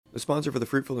The sponsor for the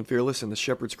Fruitful and Fearless and the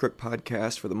Shepherd's Crook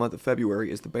podcast for the month of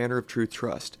February is the Banner of Truth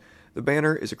Trust. The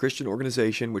Banner is a Christian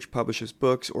organization which publishes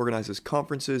books, organizes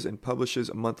conferences, and publishes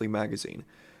a monthly magazine.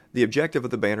 The objective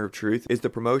of the Banner of Truth is the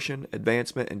promotion,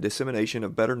 advancement, and dissemination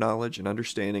of better knowledge and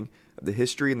understanding of the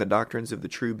history and the doctrines of the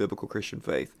true biblical Christian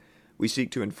faith. We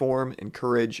seek to inform,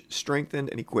 encourage, strengthen,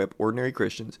 and equip ordinary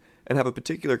Christians and have a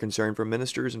particular concern for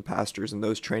ministers and pastors and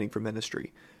those training for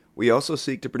ministry. We also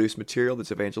seek to produce material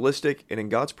that's evangelistic and in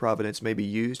God's providence may be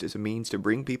used as a means to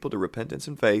bring people to repentance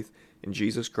and faith in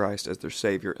Jesus Christ as their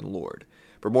Savior and Lord.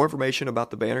 For more information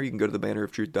about the Banner, you can go to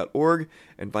thebanneroftruth.org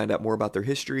and find out more about their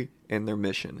history and their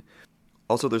mission.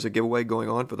 Also, there's a giveaway going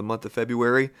on for the month of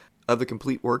February of the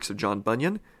complete works of John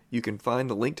Bunyan. You can find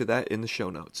the link to that in the show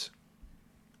notes.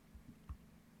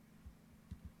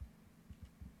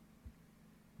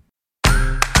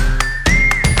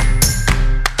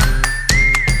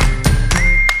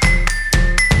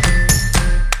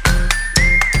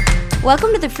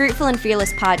 Welcome to the Fruitful and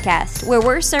Fearless podcast, where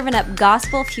we're serving up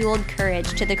gospel-fueled courage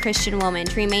to the Christian woman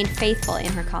to remain faithful in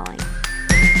her calling.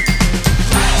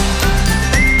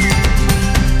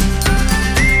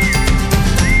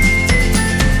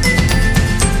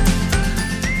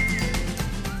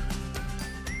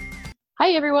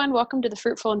 Hi, everyone. Welcome to the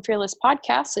Fruitful and Fearless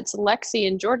podcast. It's Lexi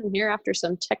and Jordan here after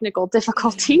some technical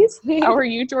difficulties. How are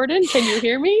you, Jordan? Can you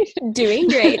hear me? Doing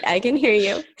great. I can hear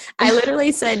you. I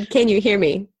literally said, "Can you hear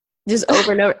me?" Just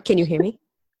over and over. Can you hear me?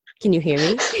 Can you hear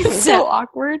me? It's so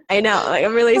awkward. I know. Like,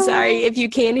 I'm really sorry. If you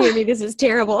can't hear me, this is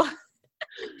terrible.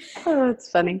 Oh, that's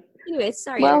funny. Anyway,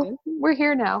 sorry. Well, we're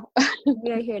here now.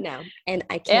 We are here now. And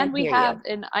I can't And we hear have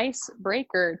you. an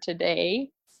icebreaker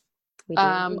today. We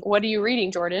do. What are you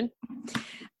reading, Jordan?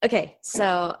 Okay,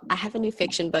 so I have a new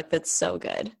fiction book that's so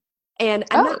good. And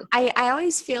I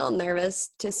always feel nervous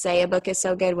to say a book is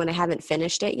so good when I haven't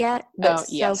finished it yet. But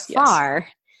so far,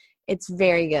 it's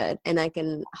very good, and I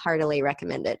can heartily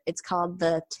recommend it. It's called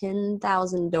The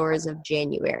 10,000 Doors of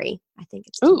January. I think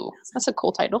it's 10,000. Ooh, that's a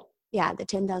cool title. Yeah, The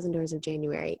 10,000 Doors of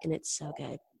January, and it's so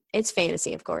good. It's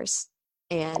fantasy, of course.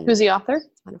 And Who's the author?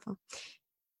 it's wonderful.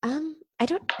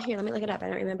 Here, let me look it up. I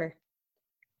don't remember.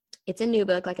 It's a new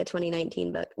book, like a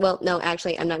 2019 book. Well, no,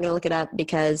 actually, I'm not going to look it up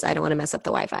because I don't want to mess up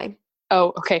the Wi-Fi.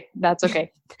 Oh, okay. That's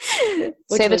okay.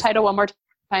 Say the title one more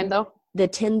time, though. The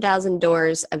 10,000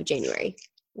 Doors of January.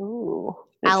 Ooh,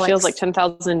 it feels like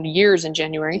 10,000 years in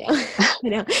January. I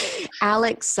know.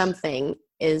 Alex something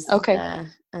is okay.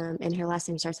 And her last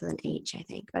name starts with an H, I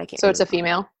think, but I can't. So it's a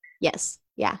female? Yes.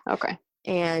 Yeah. Okay.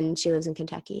 And she lives in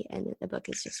Kentucky, and the book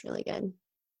is just really good.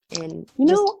 And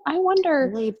I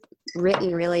wonder. Really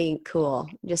written, really cool.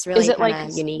 Just really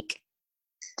kind of unique.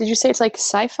 Did you say it's like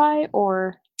sci-fi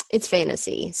or? It's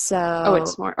fantasy. So. Oh,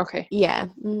 it's more okay. Yeah.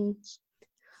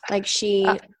 Like she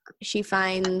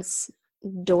finds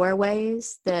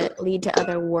doorways that lead to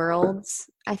other worlds,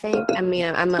 I think. I mean,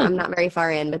 I'm not very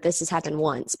far in, but this has happened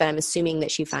once, but I'm assuming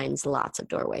that she finds lots of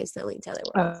doorways that lead to other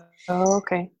worlds. Oh,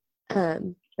 okay.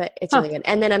 But it's really good.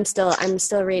 And then I'm still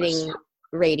reading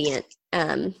Radiant,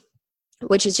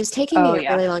 which is just taking me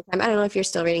a really long time. I don't know if you're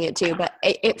still reading it too, but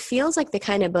it feels like the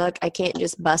kind of book I can't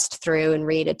just bust through and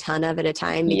read a ton of at a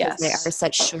time because they are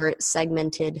such short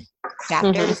segmented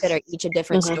chapters that are each a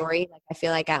different story. Like I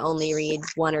feel like I only read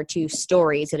one or two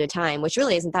stories at a time, which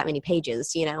really isn't that many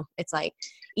pages, you know. It's like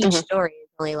each story is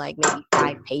only like maybe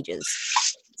 5 pages.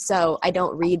 So I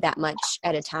don't read that much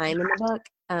at a time in the book.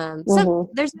 So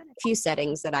there's been a few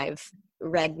settings that I've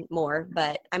read more,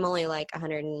 but I'm only like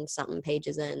 100 and something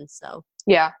pages in, so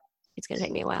yeah, it's gonna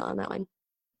take me a while on that one.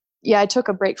 Yeah, I took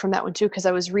a break from that one too because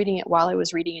I was reading it while I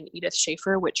was reading an Edith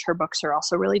Schaefer, which her books are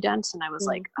also really dense, and I was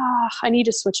like, I need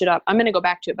to switch it up. I'm gonna go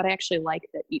back to it, but I actually like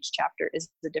that each chapter is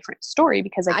a different story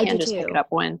because I can just pick it up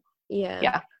when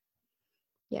yeah,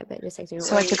 but it just takes me a while.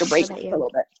 So I took a break for a little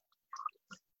bit.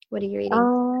 What are you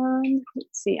reading?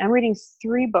 Let's see. I'm reading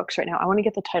 3 books right now. I want to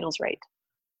get the titles right.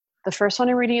 The first one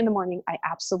I'm reading in the morning, I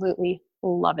absolutely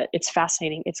love it. It's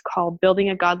fascinating. It's called Building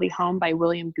a Godly Home by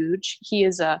William Gouge. He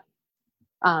is a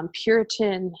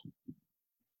Puritan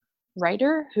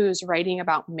writer who's writing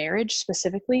about marriage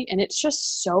specifically, and it's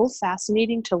just so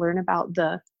fascinating to learn about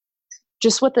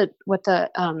what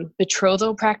the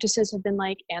betrothal practices have been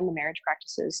like and the marriage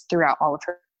practices throughout all of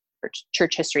her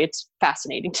church history. It's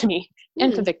fascinating to me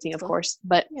and convicting, of course,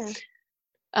 but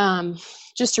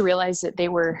just to realize that they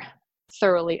were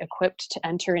thoroughly equipped to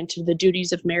enter into the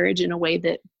duties of marriage in a way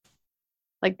that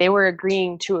like they were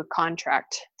agreeing to a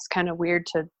contract. It's kind of weird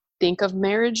to think of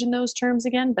marriage in those terms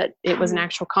again, but it was an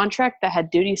actual contract that had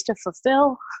duties to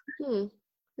fulfill.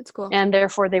 That's cool. And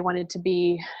therefore they wanted to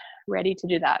be ready to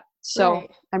do that. So Right.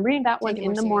 I'm reading that one Take it in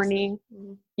more the seriously. morning.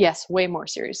 Mm-hmm. Yes, way more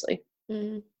seriously.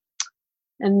 Mm-hmm.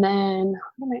 And then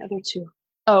what are my other two?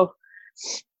 No.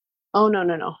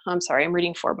 I'm sorry. I'm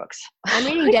reading 4 books. I'm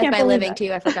reading I Death can't by believe Living that.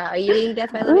 too. I forgot. Are you reading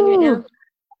Death by Living right now?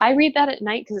 I read that at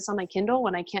night because it's on my Kindle.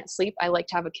 When I can't sleep, I like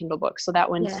to have a Kindle book. So that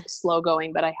one's slow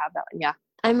going, but I have that one. Yeah.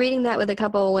 I'm reading that with a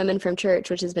couple of women from church,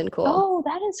 which has been cool. Oh,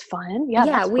 that is fun. Yeah,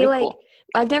 that's we cool.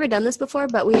 I've never done this before,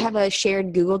 but we have a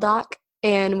shared Google Doc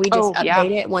and we just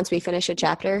update it once we finish a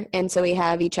chapter. And so we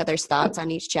have each other's thoughts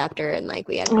on each chapter and like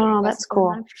we have that's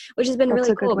cool. Which has been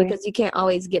really cool because you can't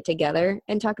always get together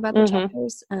and talk about the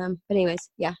chapters. But anyways,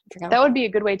 I forgot. That would be a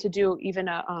good way to do even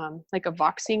a like a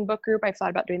Voxing book group. I've thought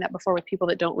about doing that before with people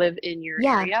that don't live in your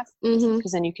area.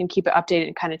 Because then you can keep it updated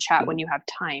and kind of chat when you have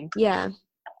time. Yeah.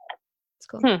 It's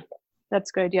cool.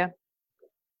 That's a good idea.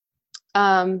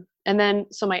 And then,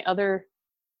 so my other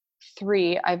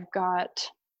 3, I've got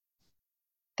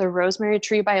The Rosemary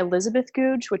Tree by Elizabeth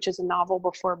Googe, which is a novel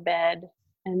before bed.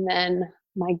 And then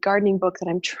my gardening book that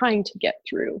I'm trying to get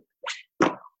through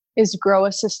is Grow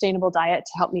a Sustainable Diet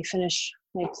to help me finish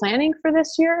my planning for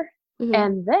this year.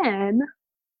 And then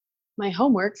my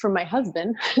homework from my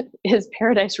husband is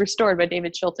Paradise Restored by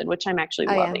David Chilton, which I'm actually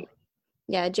loving.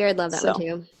 Yeah, Jared loved that one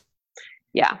too.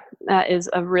 Yeah, that is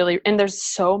and there's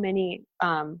so many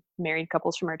married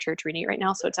couples from our church reading it right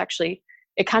now. So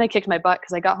it kind of kicked my butt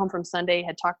because I got home from Sunday,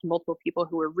 had talked to multiple people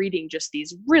who were reading just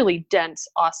these really dense,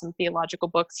 awesome theological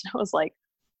books. And I was like,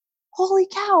 holy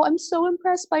cow, I'm so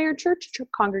impressed by your church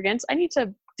congregants. I need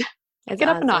to get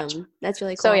up a notch. That's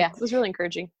really cool. So yeah, it was really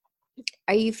encouraging.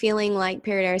 Are you feeling like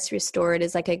Paradise Restored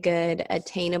is like a good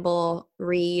attainable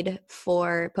read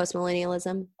for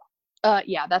postmillennialism?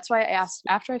 Yeah, that's why I asked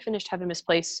after I finished Heaven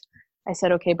Misplaced. I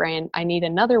said, okay, Brian, I need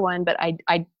another one, but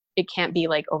it can't be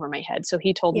like over my head. So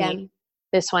he told me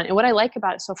this one. And what I like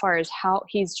about it so far is how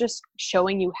he's just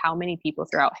showing you how many people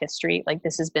throughout history, like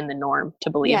this has been the norm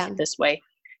to believe this way,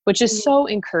 which is so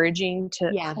encouraging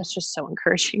it's just so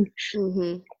encouraging.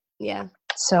 Yeah.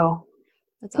 So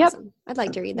that's awesome. I'd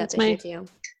like to read that this year too.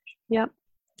 Yep.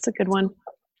 It's a good one.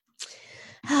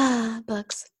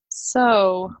 Books.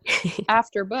 So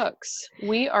after books,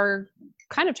 we are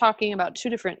kind of talking about 2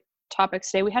 different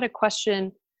topics today. We had a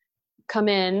question come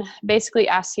in basically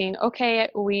asking, okay,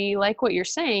 we like what you're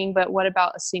saying, but what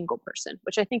about a single person?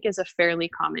 Which I think is a fairly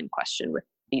common question with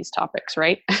these topics,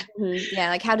 right? Yeah,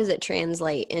 like how does it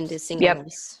translate into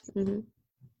singleness? And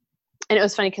it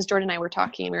was funny because Jordan and I were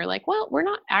talking and we were like, well, we're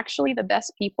not actually the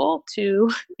best people to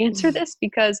answer this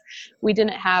because we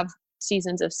didn't have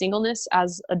seasons of singleness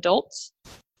as adults.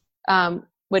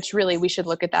 Which really we should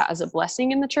look at that as a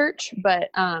blessing in the church, but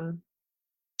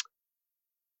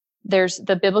there's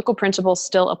the biblical principles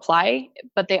still apply,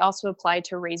 but they also apply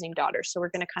to raising daughters. So we're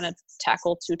going to kind of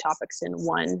tackle 2 topics in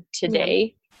one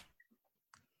today.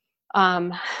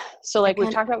 So like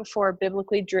we've talked about before,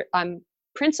 biblically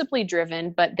principally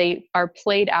driven, but they are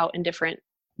played out in different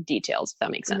details, if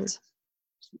that makes sense.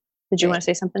 Did you want to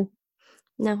say something?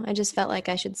 No, I just felt like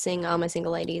I should sing All My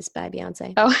Single Ladies by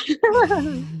Beyonce. Oh.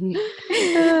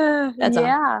 That's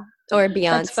all. Or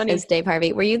Beyonce, as Dave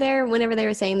Harvey. Were you there whenever they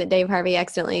were saying that Dave Harvey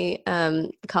accidentally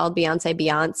called Beyonce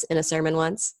Beyonce in a sermon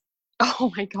once?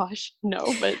 Oh my gosh,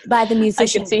 no, but by the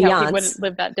musician I can see Beyonce. How he wouldn't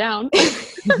live that down.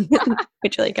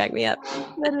 Which really cracked me up.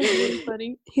 That is really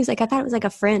funny. He was like, I thought it was like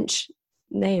a French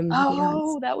name.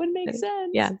 Oh, Beyonce. That would make sense.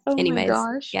 Yeah. Oh anyways, my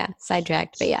gosh. Yeah,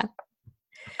 sidetracked, but yeah.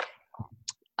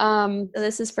 So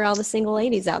this is for all the single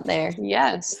ladies out there.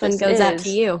 Yes. This one goes out to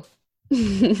you.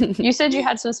 You said you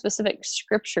had some specific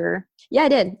scripture. Yeah, I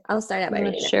did. I'll start out by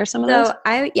reading it. Share some of those. So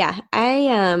I've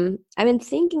been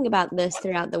thinking about this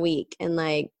throughout the week, and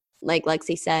like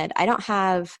Lexi said, I don't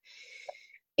have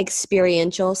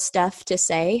experiential stuff to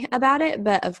say about it,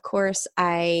 but of course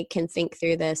I can think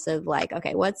through this of like,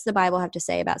 okay, what's the Bible have to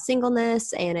say about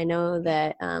singleness? And I know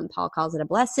that Paul calls it a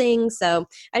blessing. So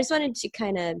I just wanted to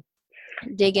kind of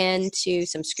dig into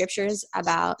some scriptures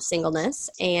about singleness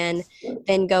and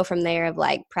then go from there of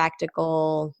like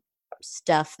practical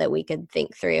stuff that we could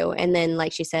think through. And then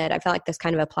like she said, I felt like this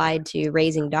kind of applied to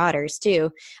raising daughters too.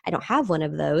 I don't have one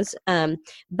of those,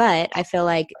 but I feel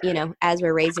like, you know, as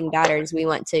we're raising daughters, we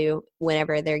want to,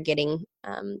 whenever they're getting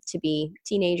to be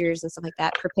teenagers and stuff like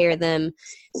that, prepare them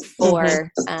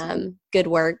for good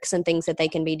works and things that they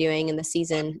can be doing in the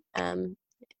season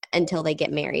until they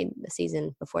get married, the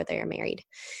season before they are married.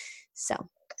 So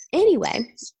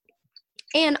anyway,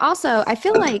 and also I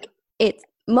feel like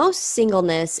most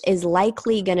singleness is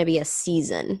likely going to be a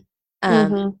season.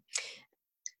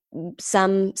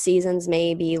 Some seasons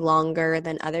may be longer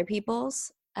than other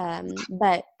people's.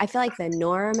 But I feel like the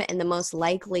norm and the most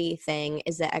likely thing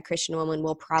is that a Christian woman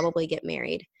will probably get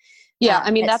married. Yeah,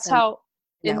 I mean, that's how,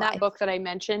 in that book that I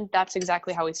mentioned, that's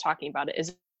exactly how he's talking about it,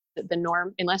 is the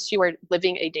norm, unless you are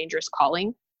living a dangerous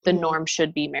calling, the norm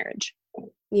should be marriage.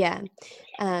 Yeah.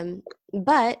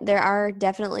 But there are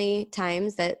definitely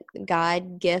times that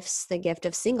God gifts the gift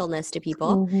of singleness to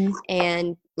people.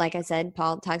 And like I said,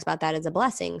 Paul talks about that as a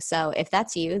blessing. So if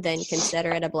that's you, then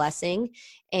consider it a blessing.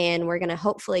 And we're going to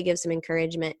hopefully give some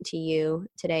encouragement to you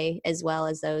today, as well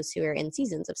as those who are in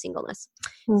seasons of singleness.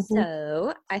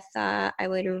 So I thought I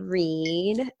would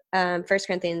read 1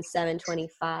 Corinthians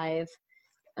 7:25,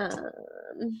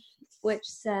 which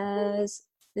says,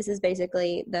 this is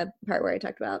basically the part where I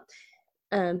talked about,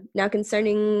 now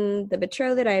concerning the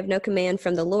betrothed, I have no command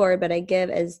from the Lord, but I give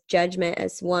as judgment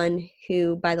as one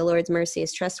who by the Lord's mercy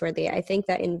is trustworthy. I think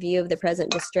that in view of the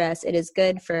present distress, it is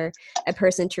good for a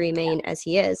person to remain as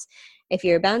he is. If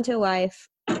you are bound to a wife,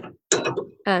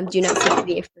 do not seek to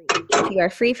be free. If you are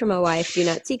free from a wife, do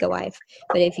not seek a wife.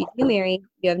 But if you do marry,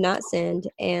 you have not sinned.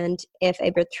 And if a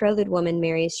betrothed woman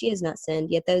marries, she has not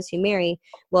sinned. Yet those who marry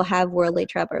will have worldly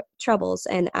troubles,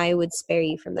 and I would spare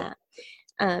you from that.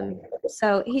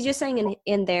 So he's just saying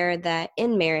in there that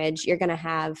in marriage, you're going to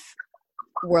have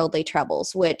worldly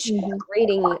troubles, which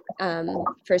reading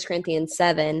 1 Corinthians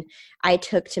 7, I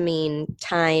took to mean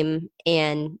time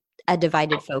and a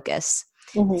divided focus.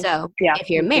 So if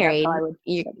you're married,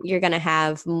 you're going to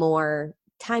have more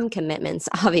time commitments,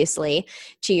 obviously,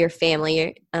 to your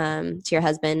family, to your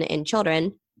husband and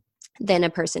children, than a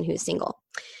person who's single.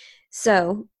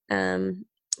 So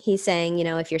he's saying,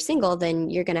 if you're single, then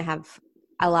you're going to have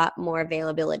a lot more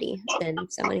availability than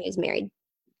someone who's married.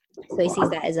 So he sees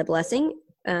that as a blessing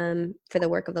for the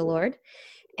work of the Lord.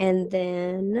 And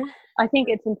then I think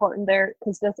it's important there,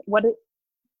 because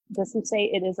does he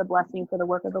say it is a blessing for the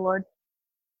work of the Lord?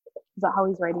 Is that how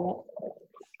he's writing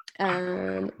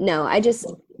it? No, I just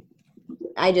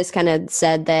kind of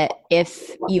said that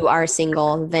if you are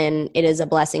single, then it is a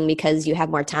blessing because you have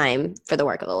more time for the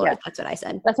work of the Lord. Yeah. That's what I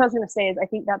said. That's what I was going to say. Is I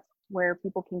think that's where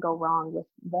people can go wrong with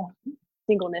the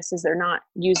singleness, is they're not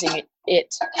using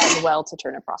it as well to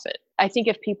turn a profit. I think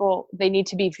if people, they need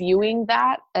to be viewing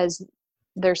that as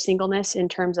their singleness in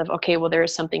terms of, okay, well, there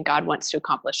is something God wants to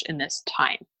accomplish in this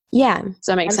time. Yeah. Does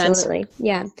that make absolutely. sense?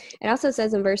 Yeah. It also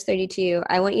says in verse 32,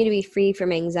 I want you to be free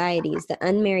from anxieties. The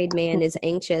unmarried man is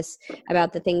anxious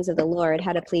about the things of the Lord,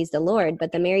 how to please the Lord,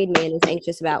 but the married man is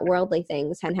anxious about worldly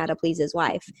things and how to please his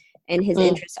wife, and his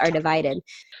interests are divided.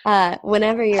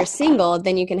 Whenever you're single,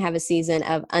 then you can have a season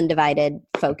of undivided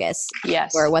focus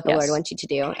for what the Lord wants you to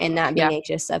do, and not being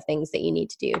anxious of things that you need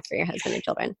to do for your husband and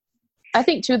children. I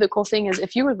think too, the cool thing is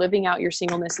if you were living out your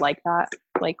singleness like that,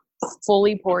 like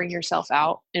fully pouring yourself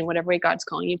out in whatever way God's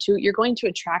calling you to, you're going to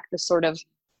attract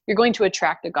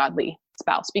a godly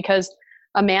spouse, because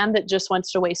a man that just wants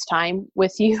to waste time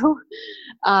with you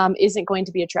isn't going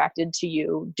to be attracted to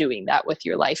you doing that with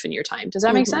your life and your time. Does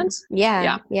that make sense?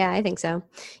 Yeah, I think so.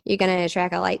 You're going to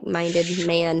attract a like-minded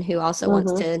man who also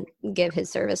wants to give his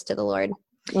service to the Lord.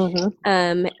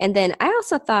 And then I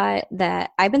also thought that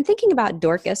I've been thinking about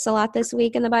Dorcas a lot this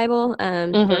week in the Bible,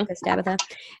 Dorcas Tabitha,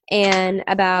 and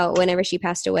about whenever she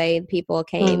passed away, people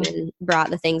came and brought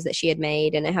the things that she had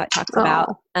made, and how it talks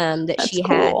about that she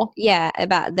had,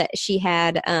 about that she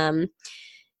had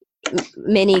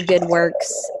many good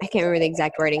works. I can't remember the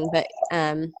exact wording, but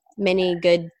many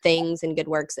good things and good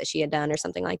works that she had done or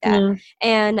something like that.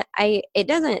 And it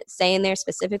doesn't say in there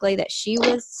specifically that she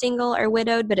was single or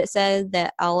widowed, but it says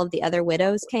that all of the other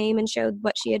widows came and showed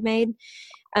what she had made.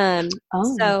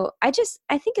 So I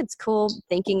think it's cool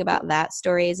thinking about that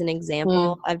story as an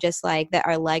example of just like that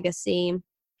our legacy,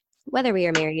 whether we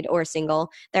are married or single,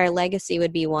 that our legacy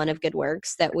would be one of good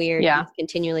works, that we are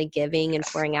continually giving and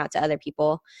pouring out to other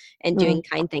people and doing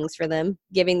kind things for them,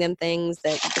 giving them things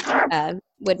that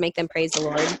would make them praise the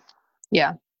Lord.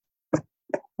 Yeah.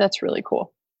 That's really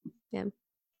cool. Yeah.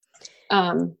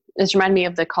 This reminded me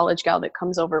of the college gal that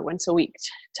comes over once a week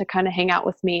to kind of hang out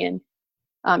with me.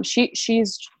 And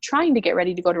she's trying to get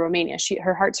ready to go to Romania.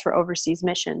 Her heart's for overseas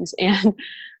missions. And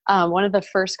one of the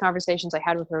first conversations I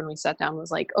had with her when we sat down was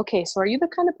like, okay, so are you the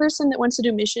kind of person that wants to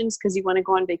do missions because you want to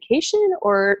go on vacation,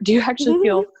 or do you actually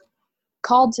feel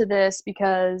called to this?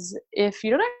 Because if you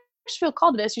don't actually feel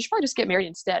called to this, you should probably just get married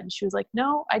instead. And she was like,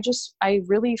 no, I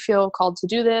really feel called to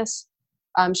do this.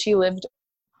 She lived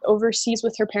overseas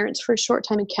with her parents for a short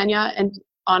time in Kenya. And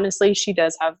honestly, she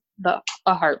does have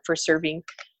a heart for serving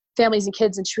families and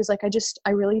kids. And she was like, I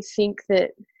really think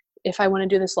that if I want to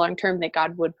do this long term, that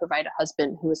God would provide a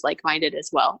husband who is like-minded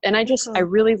as well. And I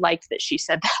really liked that she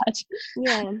said that.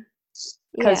 Yeah.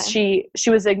 because she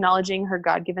was acknowledging her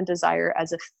God-given desire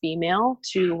as a female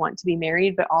to want to be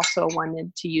married, but also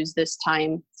wanted to use this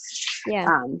time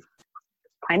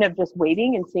kind of just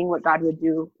waiting and seeing what God would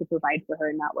do to provide for her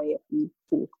in that way if he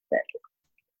sees fit.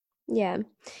 Yeah.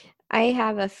 I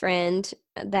have a friend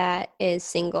that is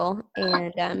single,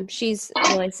 and she's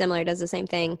really similar, does the same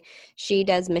thing. She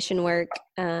does mission work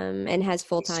and has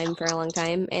full-time for a long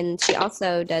time. And she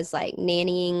also does like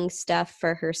nannying stuff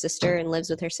for her sister and lives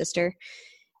with her sister.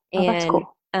 Oh, that's And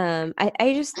cool.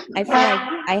 I feel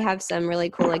like I have some really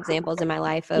cool examples in my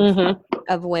life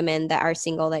of women that are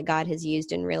single that God has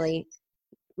used in really,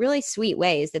 really sweet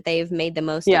ways, that they've made the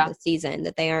most of the season,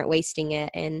 that they aren't wasting it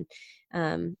and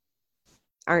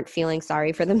aren't feeling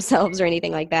sorry for themselves or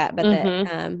anything like that, but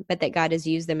that God has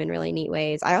used them in really neat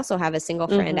ways. I also have a single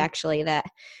friend actually that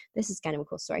this is kind of a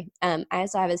cool story. I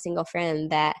also have a single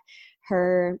friend that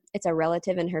it's a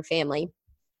relative in her family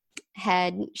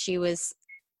she was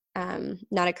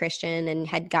not a Christian and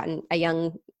had gotten a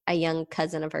young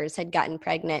cousin of hers had gotten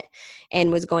pregnant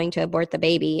and was going to abort the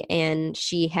baby, and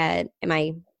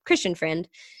my Christian friend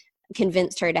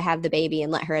convinced her to have the baby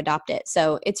and let her adopt it.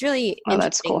 So it's really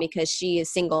interesting because she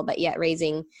is single, but yet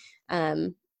raising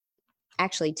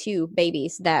actually 2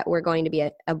 babies that were going to be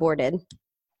aborted.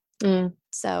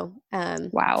 So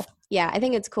wow. Yeah, I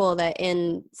think it's cool that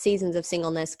in seasons of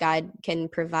singleness, God can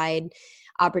provide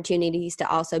opportunities to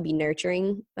also be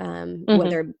nurturing,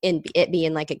 whether it be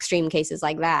in like extreme cases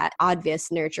like that, obvious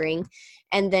nurturing.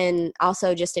 And then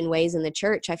also just in ways in the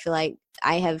church, I feel like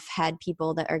I have had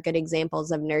people that are good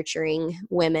examples of nurturing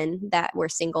women that were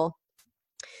single,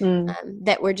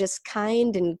 that were just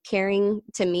kind and caring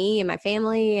to me and my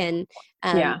family, and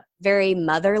very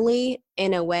motherly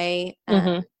in a way,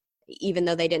 even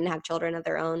though they didn't have children of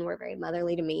their own, were very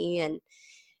motherly to me. And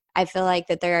I feel like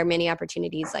that there are many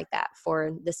opportunities like that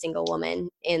for the single woman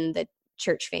in the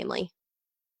church family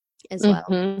as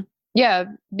well. Yeah,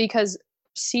 because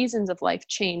seasons of life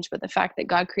change, but the fact that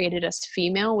God created us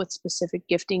female with specific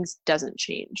giftings doesn't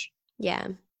change. Yeah.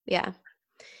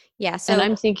 So, and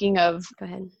I'm thinking of go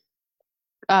ahead.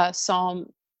 Psalm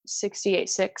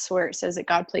 68:6, where it says that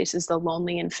God places the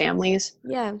lonely in families.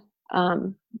 Yeah.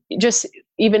 Just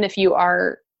even if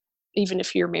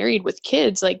you're married with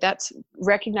kids, like that's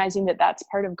recognizing that that's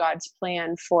part of God's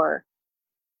plan for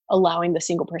allowing the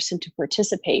single person to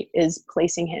participate, is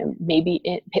placing them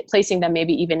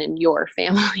maybe even in your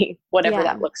family, whatever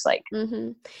that looks like.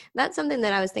 That's something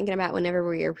that I was thinking about whenever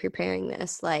we were preparing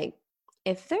this. Like,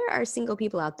 if there are single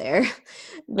people out there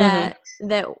that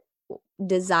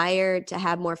desire to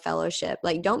have more fellowship,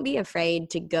 like, don't be afraid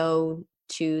to go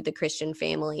to the Christian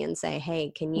family and say,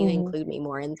 hey, can you include me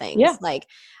more in things? Yeah. Like,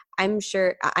 I'm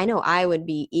sure, I know I would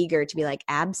be eager to be like,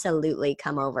 absolutely,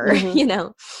 come over,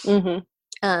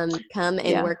 come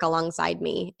and work alongside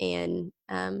me, and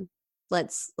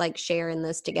let's like share in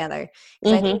this together.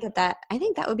 Because I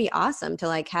think that would be awesome to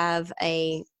like have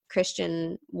a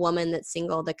Christian woman that's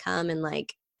single to come and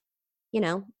like,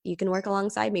 you can work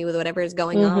alongside me with whatever is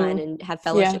going on and have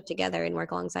fellowship together and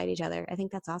work alongside each other. I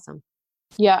think that's awesome.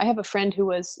 Yeah, I have a friend who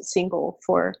was single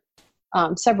for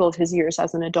several of his years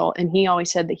as an adult, and he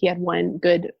always said that he had one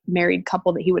good married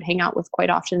couple that he would hang out with quite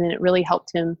often, and it really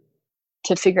helped him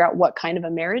to figure out what kind of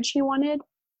a marriage he wanted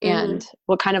and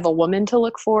what kind of a woman to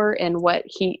look for, and what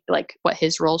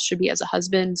his role should be as a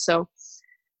husband. So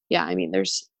yeah, I mean,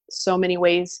 there's so many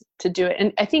ways to do it.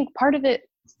 And I think part of it,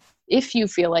 if you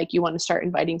feel like you want to start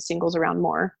inviting singles around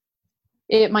more,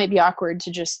 it might be awkward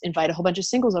to just invite a whole bunch of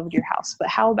singles over to your house. But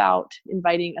how about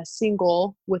inviting a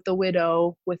single with a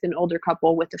widow, with an older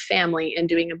couple, with a family, and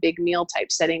doing a big meal type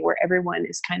setting where everyone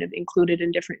is kind of included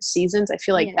in different seasons? I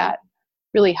feel like that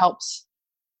really helps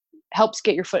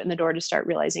get your foot in the door to start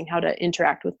realizing how to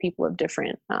interact with people of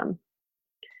different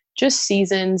just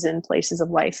seasons and places of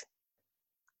life.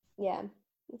 Yeah,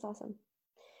 that's awesome.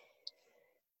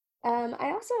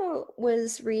 I also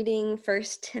was reading 1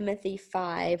 Timothy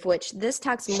 5, which this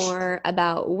talks more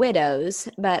about widows,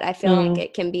 but I feel like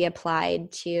it can be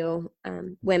applied to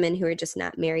women who are just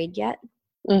not married yet.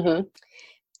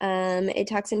 It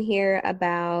talks in here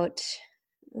about,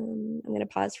 I'm going to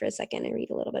pause for a second and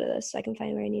read a little bit of this so I can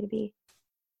find where I need to be.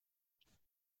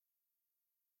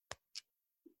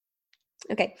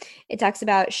 Okay. It talks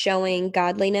about showing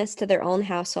godliness to their own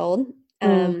household.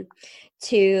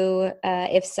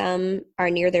 If some are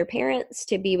near their parents,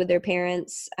 to be with their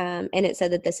parents, and it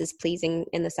said that this is pleasing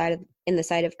in the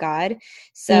sight of God.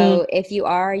 So if you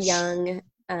are a young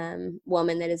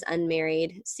woman that is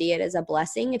unmarried, see it as a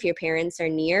blessing if your parents are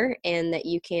near, and that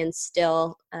you can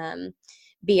still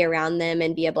be around them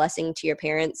and be a blessing to your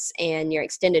parents and your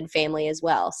extended family as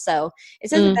well. So it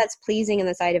says that that's pleasing in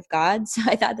the sight of God. So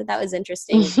I thought that that was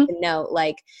interesting to note,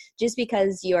 like, just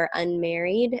because you are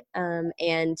unmarried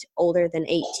and older than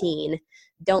 18,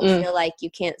 don't feel like you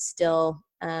can't still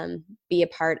be a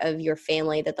part of your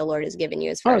family that the Lord has given you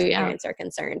as far as parents are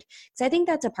concerned. Because I think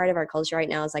that's a part of our culture right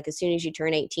now, is like, as soon as you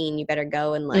turn 18, you better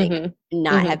go and like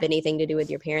not have anything to do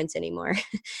with your parents anymore.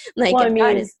 Like, well,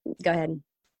 God is, go ahead.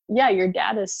 Yeah, your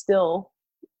dad is still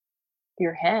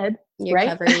your head. You're right?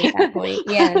 covering at that point.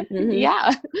 Yeah.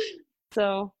 Yeah.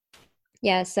 So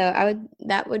yeah, so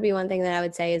that would be one thing that I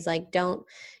would say is like, don't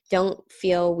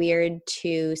feel weird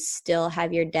to still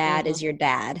have your dad as your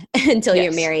dad until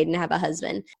you're married and have a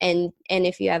husband. And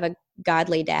if you have a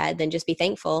godly dad, then just be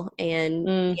thankful and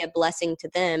be a blessing to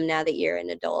them now that you're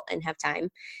an adult and have time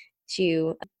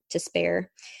to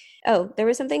spare. Oh, there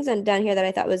were some things down here that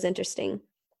I thought was interesting.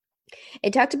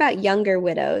 It talked about younger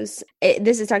widows.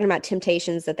 This is talking about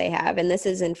temptations that they have, and this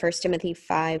is in 1 Timothy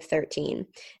 5:13. It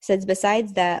says,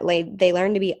 besides that, they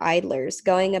learn to be idlers,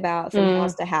 going about from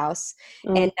house to house,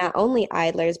 and not only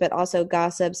idlers, but also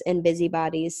gossips and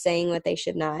busybodies, saying what they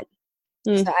should not.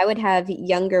 So I would have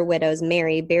younger widows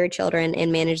marry, bear children, and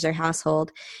manage their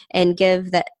household, and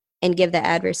give the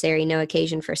adversary no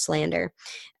occasion for slander.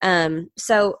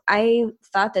 So I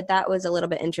thought that was a little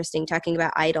bit interesting, talking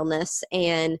about idleness.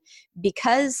 And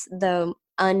because the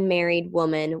unmarried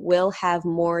woman will have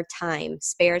more time,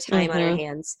 spare time on her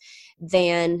hands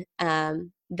than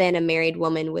a married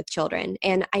woman with children.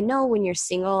 And I know when you're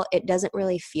single, it doesn't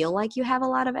really feel like you have a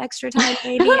lot of extra time,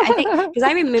 maybe. I think, because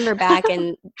I remember back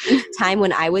in time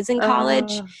when I was in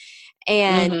college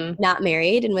and not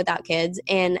married and without kids,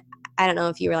 and I don't know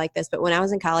if you were like this, but when I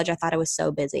was in college, I thought I was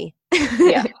so busy.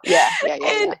 Yeah.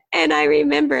 And I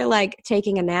remember like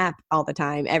taking a nap all the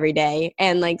time, every day,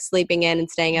 and like sleeping in and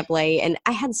staying up late. And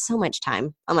I had so much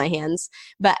time on my hands,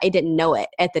 but I didn't know it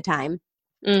at the time.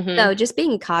 So just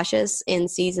being cautious in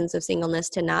seasons of singleness,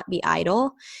 to not be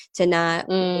idle, to not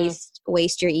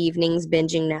waste your evenings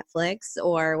binging Netflix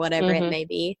or whatever it may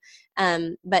be.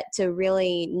 But to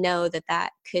really know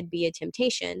that could be a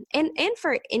temptation. And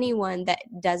for anyone that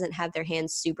doesn't have their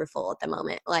hands super full at the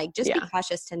moment, like, just be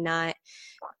cautious to not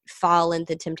fall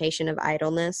into temptation of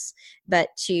idleness, but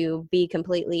to be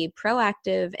completely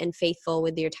proactive and faithful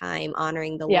with your time,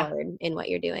 honoring the Lord in what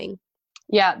you're doing.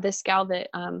 Yeah. This gal that,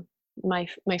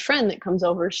 my friend that comes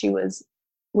over, we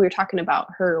were talking about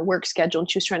her work schedule,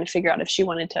 and she was trying to figure out if she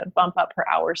wanted to bump up her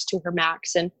hours to her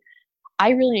max. And I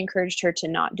really encouraged her to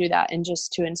not do that, and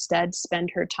just to instead spend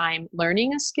her time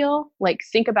learning a skill. Like,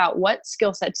 think about, what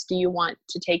skill sets do you want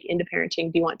to take into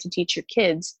parenting? Do you want to teach your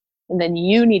kids? And then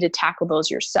you need to tackle those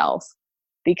yourself,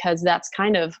 because that's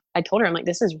kind of, I told her, I'm like,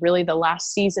 this is really the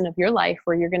last season of your life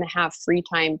where you're going to have free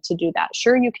time to do that.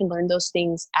 Sure, you can learn those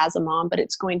things as a mom, but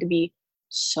it's going to be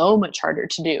so much harder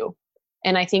to do.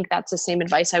 And I think that's the same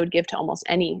advice I would give to almost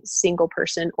any single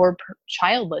person or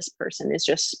childless person, is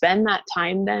just spend that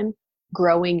time then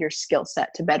growing your skill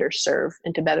set to better serve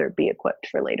and to better be equipped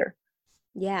for later.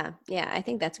 Yeah, I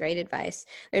think that's great advice.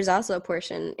 There's also a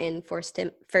portion in 1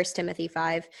 Timothy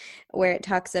 5 where it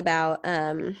talks about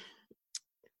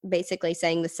basically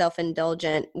saying the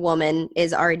self-indulgent woman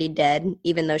is already dead,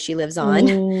 even though she lives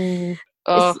on.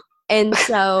 And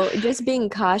so just being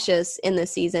cautious in the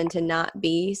season to not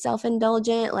be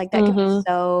self-indulgent, like, that can be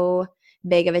so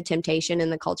big of a temptation in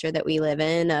the culture that we live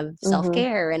in, of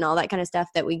self-care and all that kind of stuff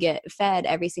that we get fed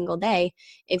every single day.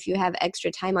 If you have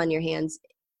extra time on your hands,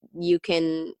 you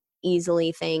can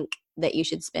easily think that you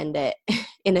should spend it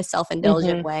in a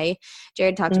self-indulgent way.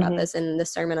 Jared talked about this in the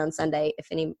sermon on Sunday. If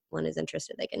anyone is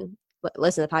interested, they can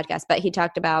listen to the podcast. But he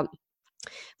talked about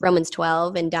Romans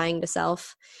 12 and dying to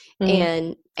self,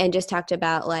 and just talked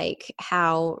about like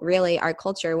how really our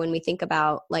culture, when we think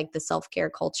about like the self-care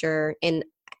culture, and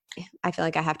I feel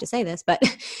like I have to say this, but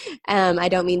I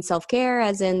don't mean self-care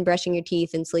as in brushing your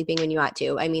teeth and sleeping when you ought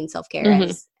to. I mean self-care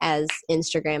as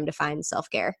Instagram defines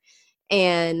self-care.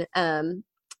 And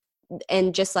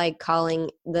just like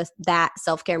calling that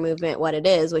self-care movement what it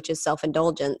is, which is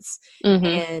self-indulgence,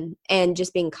 and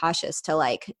just being cautious to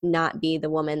like not be the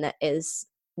woman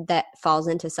that falls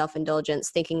into self-indulgence,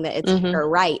 thinking that it's her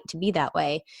right to be that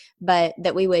way, but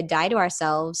that we would die to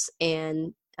ourselves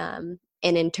and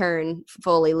in turn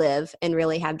fully live and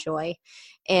really have joy,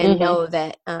 and know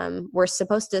that we're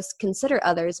supposed to consider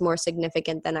others more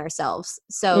significant than ourselves.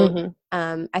 So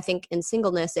I think in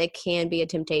singleness, it can be a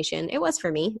temptation. It was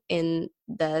for me in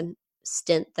the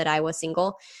stint that I was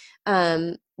single,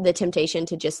 the temptation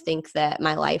to just think that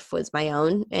my life was my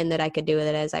own and that I could do with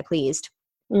it as I pleased.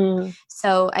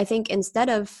 So I think instead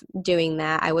of doing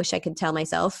that, I wish I could tell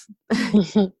myself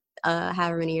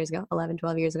however many years ago, 11,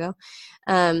 12 years ago,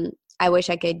 I wish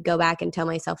I could go back and tell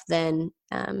myself then,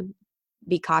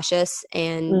 be cautious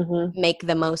and make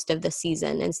the most of the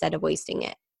season instead of wasting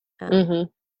it,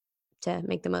 to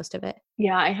make the most of it.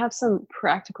 Yeah, I have some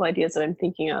practical ideas that I'm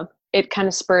thinking of. It kind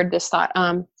of spurred this thought.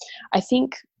 I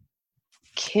think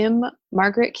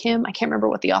Margaret Kim, I can't remember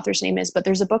what the author's name is, but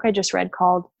there's a book I just read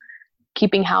called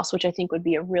Keeping House, which I think would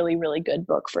be a really, really good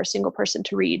book for a single person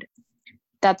to read.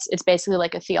 It's basically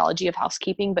like a theology of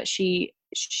housekeeping, but she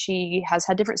has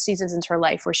had different seasons into her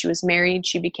life where she was married,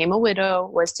 she became a widow,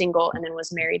 was single, and then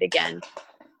was married again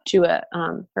to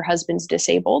her husband's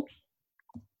disabled.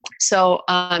 So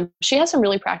she has some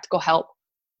really practical help.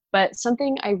 But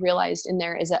something I realized in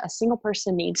there is that a single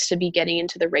person needs to be getting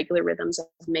into the regular rhythms of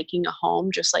making a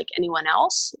home just like anyone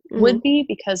else would be,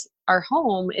 because our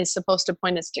home is supposed to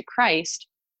point us to Christ,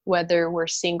 whether we're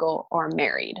single or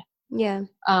married. Yeah.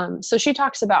 So she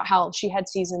talks about how she had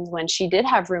seasons when she did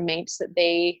have roommates that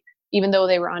even though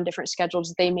they were on different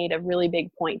schedules, they made a really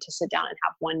big point to sit down and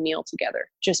have one meal together,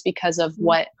 just because of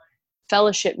what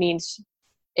fellowship means.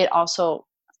 It also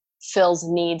fills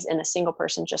needs in a single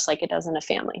person just like it does in a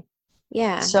family.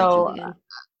 Yeah. So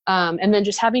and then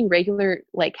just having regular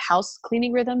like house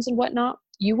cleaning rhythms and whatnot,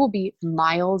 you will be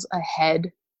miles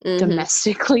ahead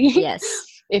domestically. Yes.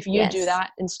 If you do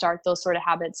that and start those sort of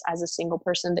habits as a single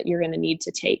person that you're going to need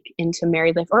to take into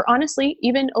married life, or honestly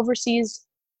even overseas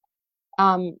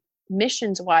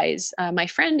missions wise. My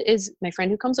friend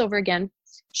who comes over again,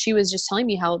 she was just telling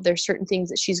me how there's certain things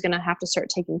that she's going to have to start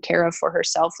taking care of for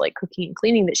herself, like cooking and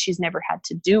cleaning, that she's never had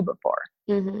to do before.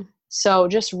 So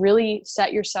just really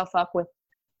set yourself up with,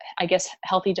 I guess,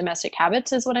 healthy domestic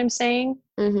habits is what I'm saying,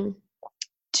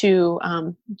 to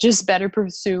just better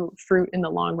pursue fruit in the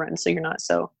long run. So you're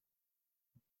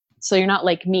not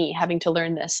like me having to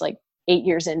learn this like 8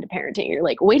 years into parenting. You're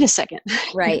like, wait a second,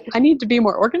 right? I need to be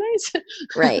more organized.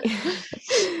 Right.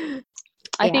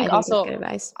 I think also,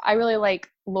 I really like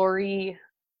Lori.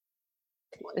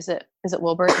 Is it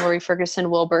Wilbert? Lori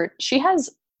Ferguson Wilbert. She has,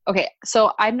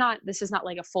 so this is not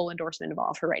like a full endorsement of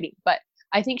all of her writing, but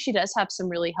I think she does have some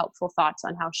really helpful thoughts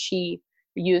on how she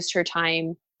used her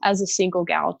time as a single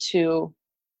gal to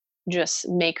just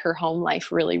make her home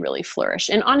life really, really flourish.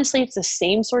 And honestly, it's the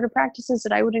same sort of practices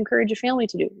that I would encourage a family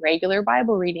to do. Regular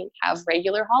Bible reading, have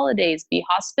regular holidays, be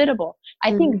hospitable.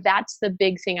 I think that's the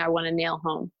big thing I want to nail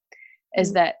home,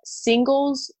 is that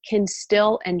singles can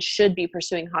still and should be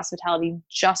pursuing hospitality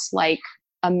just like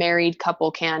a married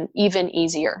couple can, even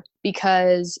easier.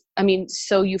 Because,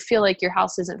 so you feel like your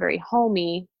house isn't very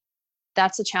homey.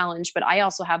 That's a challenge. But I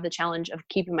also have the challenge of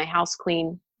keeping my house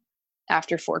clean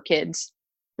after 4 kids.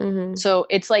 So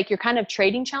it's like you're kind of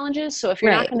trading challenges. So if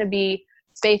you're not going to be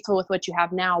faithful with what you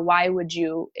have now, why would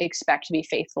you expect to be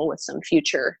faithful with some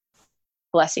future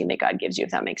blessing that God gives you, if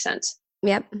that makes sense?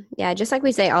 Yep. Yeah. Just like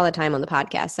we say all the time on the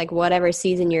podcast, like whatever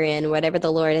season you're in, whatever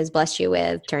the Lord has blessed you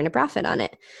with, turn a profit on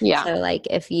it. Yeah. So like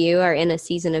if you are in a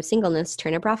season of singleness,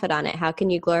 turn a profit on it. How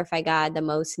can you glorify God the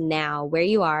most now, where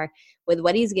you are, with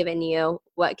what he's given you?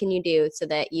 What can you do so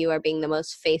that you are being the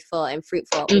most faithful and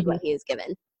fruitful with what he has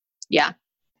given? Yeah.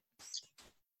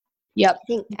 Yep.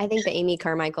 I think the Amy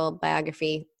Carmichael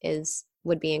biography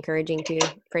would be encouraging too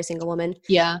for a single woman.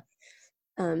 Yeah.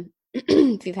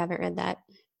 If you haven't read that.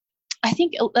 I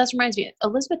think that reminds me,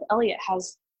 Elizabeth Elliot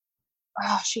has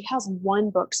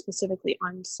one book specifically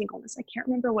on singleness. I can't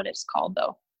remember what it's called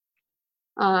though.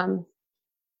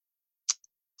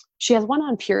 She has one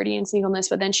on purity and singleness,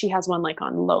 but then she has one like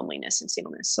on loneliness and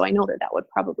singleness. So I know that would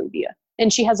probably be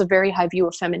and she has a very high view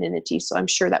of femininity. So I'm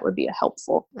sure that would be a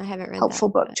helpful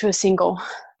book to a single.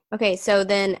 Okay. So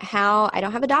then I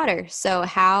don't have a daughter. So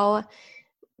how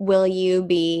will you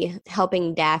be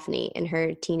helping Daphne in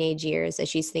her teenage years as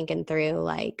she's thinking through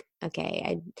like,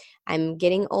 okay, I'm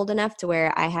getting old enough to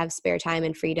where I have spare time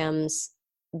and freedoms,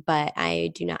 but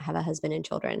I do not have a husband and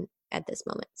children at this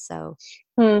moment. So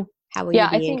how will you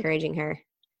be encouraging her?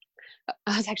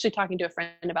 I was actually talking to a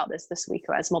friend about this week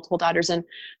who has multiple daughters, and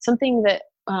something that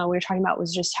we were talking about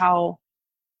was just how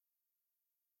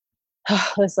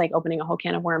it's like opening a whole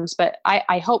can of worms, but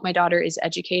I hope my daughter is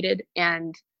educated,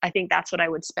 and I think that's what I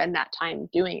would spend that time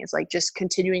doing, is like just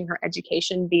continuing her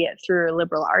education, be it through a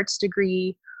liberal arts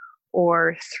degree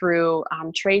or through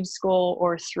trade school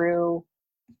or through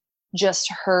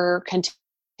just her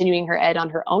continuing her ed on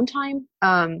her own time.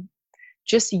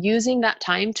 Just using that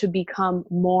time to become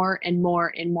more and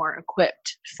more and more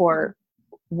equipped for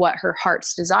what her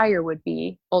heart's desire would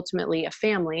be, ultimately a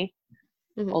family,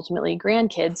 ultimately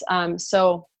grandkids.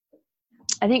 So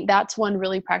I think that's one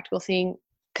really practical thing.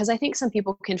 because I think some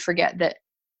people can forget that,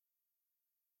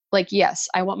 like, yes,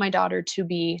 I want my daughter to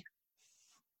be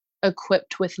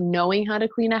equipped with knowing how to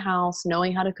clean a house,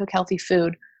 knowing how to cook healthy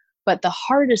food. But the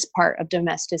hardest part of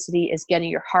domesticity is getting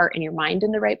your heart and your mind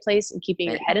in the right place and keeping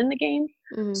your head in the game.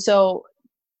 Mm-hmm. So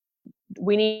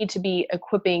we need to be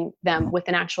equipping them with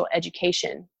an actual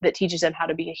education that teaches them how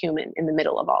to be a human in the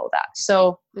middle of all of that.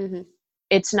 So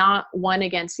it's not one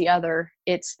against the other.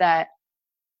 It's that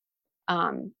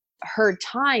her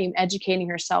time educating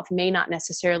herself may not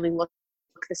necessarily look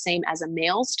the same as a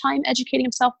male's time educating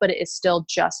himself, but it is still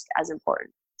just as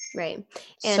important. Right.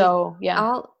 And so,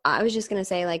 yeah. I was just going to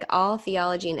say, like, all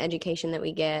theology and education that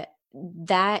we get,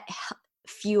 that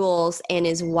fuels and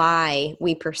is why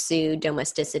we pursue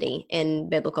domesticity and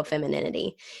biblical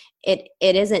femininity. It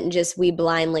isn't just we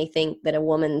blindly think that a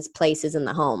woman's place is in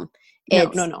the home.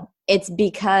 No. It's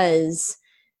because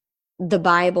the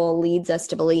Bible leads us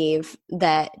to believe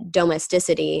that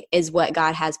domesticity is what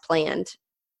God has planned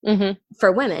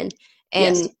for women.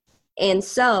 And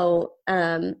so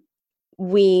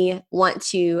we want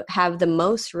to have the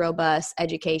most robust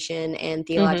education and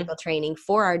theological training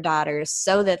for our daughters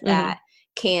so that that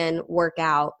can work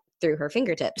out through her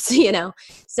fingertips,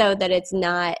 so that it's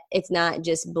not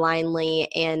just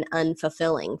blindly and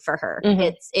unfulfilling for her.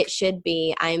 It should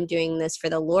be, I'm doing this for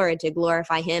the Lord to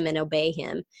glorify him and obey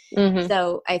him.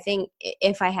 So I think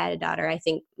if I had a daughter, I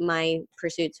think my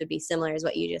pursuits would be similar as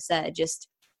what you just said, just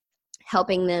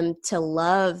helping them to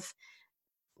love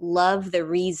the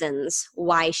reasons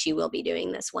why she will be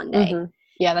doing this one day.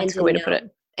 Yeah, that's a good way to put it.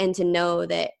 And to know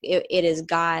that it is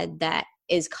God that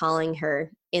is calling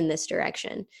her in this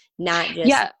direction, not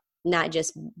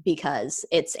just because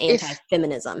it's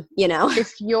anti-feminism,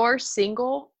 If you're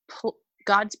single,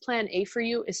 God's plan A for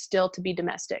you is still to be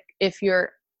domestic. If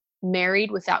you're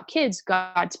married without kids,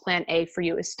 God's plan A for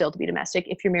you is still to be domestic.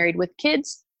 If you're married with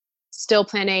kids, still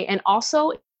plan A. And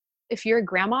also, if you're a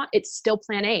grandma, it's still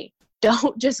plan A.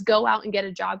 Don't just go out and get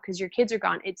a job because your kids are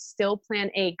gone. It's still plan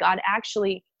A. God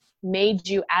actually made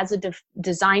you as a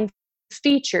design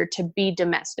feature to be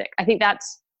domestic. I think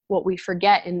that's what we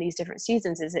forget in these different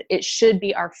seasons, is it should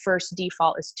be our first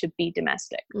default is to be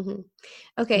domestic.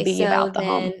 Okay. Be about the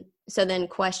home. So then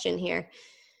question here.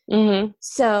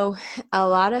 So a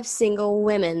lot of single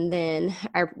women then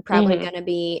are probably going to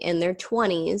be in their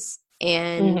 20s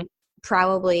and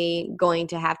probably going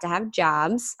to have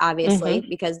jobs, obviously,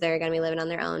 because they're going to be living on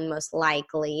their own, most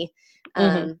likely.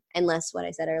 Unless what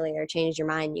I said earlier, changed your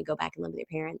mind, you go back and live with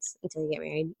your parents until you get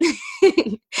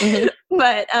married.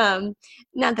 But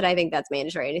not that I think that's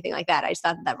mandatory or anything like that. I just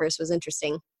thought that verse was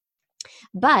interesting.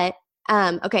 But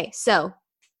okay, so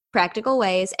practical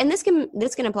ways, and this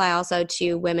can apply also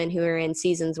to women who are in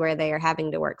seasons where they are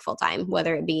having to work full time,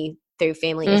 whether it be through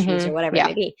family issues or whatever it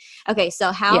may be. Okay,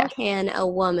 so how can a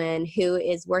woman who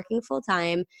is working full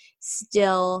time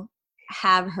still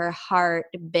have her heart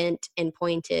bent and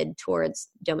pointed towards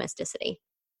domesticity?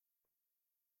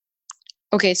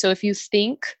 Okay, so if you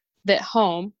think that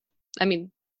home,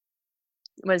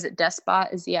 what is it? Despot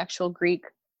is the actual Greek.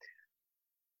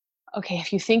 Okay,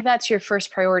 if you think that's your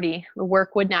first priority,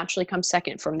 work would naturally come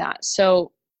second from that.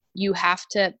 So you have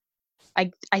to, I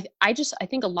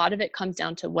think a lot of it comes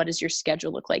down to what does your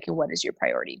schedule look like and what is your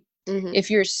priority. If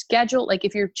your schedule, like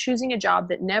if you're choosing a job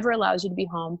that never allows you to be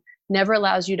home, never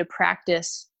allows you to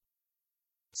practice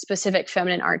specific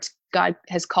feminine arts God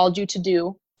has called you to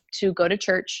do, to go to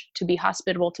church, to be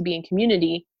hospitable, to be in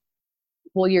community,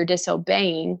 well, you're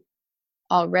disobeying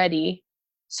already.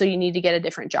 So you need to get a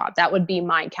different job. That would be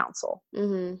my counsel.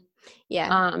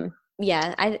 Yeah.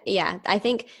 I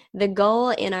think the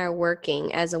goal in our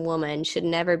working as a woman should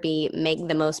never be make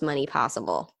the most money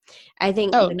possible. I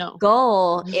think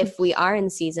goal, if we are in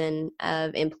season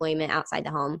of employment outside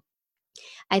the home,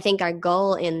 I think our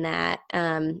goal in that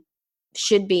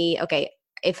should be, okay,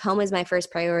 if home is my first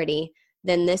priority,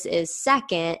 then this is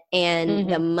second, and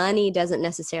the money doesn't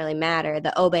necessarily matter.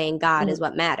 The obeying God is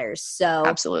what matters. So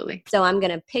absolutely. So I'm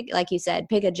going to pick, like you said,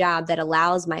 pick a job that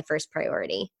allows my first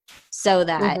priority so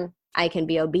that I can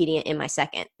be obedient in my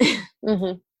second.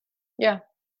 Yeah.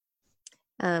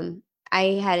 I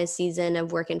had a season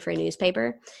of working for a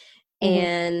newspaper,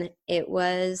 and it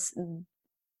was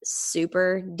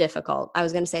super difficult. I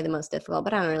was going to say the most difficult,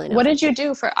 but I don't really know. What did you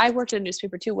do I worked at a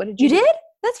newspaper too. What did you do? did?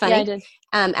 That's funny. Yeah, I did.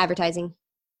 Advertising.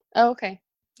 Oh, okay.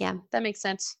 Yeah. That makes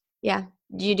sense. Yeah.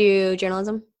 Did you do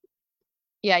journalism?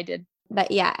 Yeah, I did.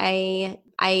 But yeah,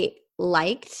 I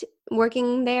liked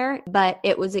working there, but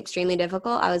it was extremely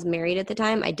difficult. I was married at the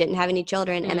time. I didn't have any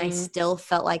children, and I still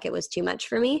felt like it was too much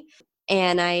for me,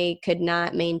 and I could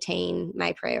not maintain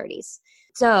my priorities.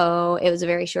 So it was a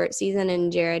very short season,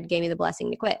 and Jared gave me the blessing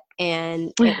to quit.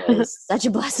 And it was such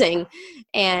a blessing.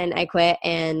 And I quit,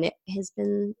 and it has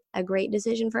been a great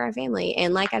decision for our family.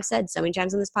 And like I've said so many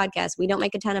times on this podcast, we don't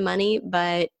make a ton of money,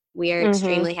 but we are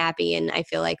extremely happy, and I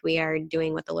feel like we are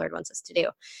doing what the Lord wants us to do.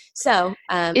 So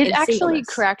it actually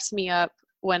cracks me up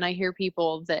when I hear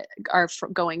people that are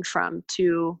going from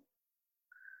to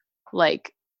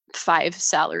like 5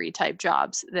 salary type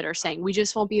jobs that are saying we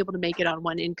just won't be able to make it on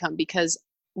one income because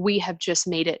we have just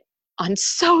made it on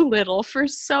so little for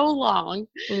so long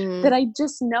that I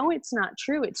just know it's not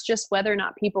true. It's just whether or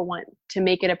not people want to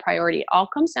make it a priority. It all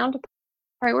comes down to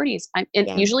priorities.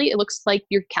 Usually it looks like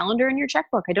your calendar and your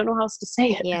checkbook. I don't know how else to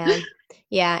say it.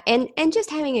 Yeah. And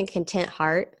just having a content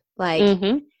heart, like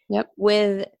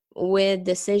with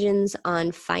decisions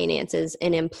on finances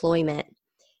and employment.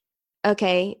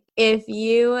 Okay, if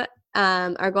you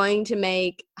are going to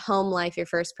make home life your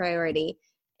first priority,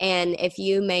 and if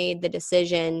you made the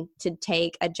decision to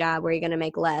take a job where you're going to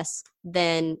make less,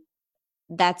 then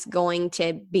that's going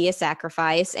to be a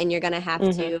sacrifice, and you're going to have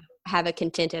to have a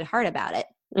contented heart about it.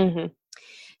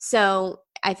 So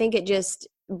I think it just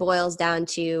boils down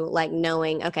to like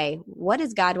knowing, okay, what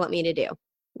does God want me to do?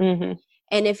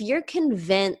 And if you're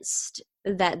convinced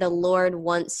that the Lord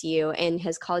wants you and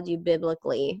has called you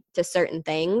biblically to certain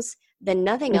things, then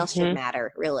nothing else should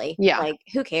matter, really. Like,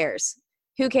 who cares?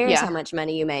 Who cares how much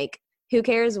money you make? Who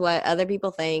cares what other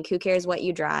people think? Who cares what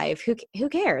you drive? Who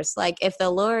cares? Like, if the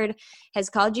Lord has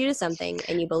called you to something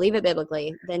and you believe it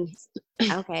biblically, then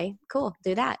okay, cool,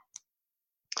 do that.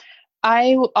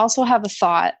 I also have a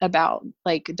thought about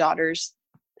like daughters,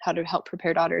 how to help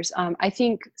prepare daughters. I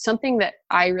think something that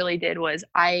I really did was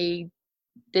I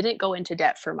didn't go into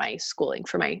debt for my schooling,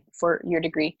 for your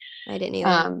degree. I didn't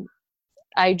either.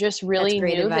 I just really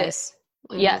knew advice.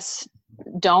 That yes,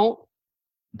 don't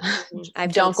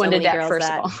go into debt first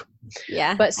of all.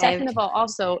 Yeah. But second of all,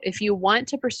 also, if you want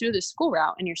to pursue the school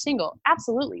route and you're single,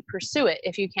 absolutely pursue it.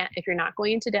 If you're not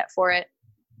going into debt for it,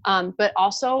 but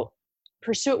also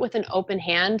pursue it with an open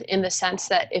hand, in the sense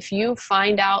that if you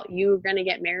find out you're going to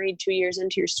get married 2 years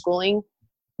into your schooling,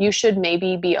 you should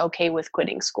maybe be okay with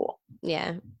quitting school.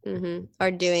 Yeah. Or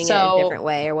doing it a different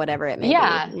way, or whatever it may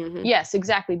be. Yes,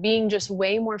 exactly. Being just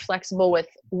way more flexible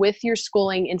with your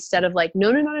schooling, instead of like,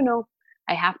 no,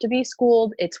 I have to be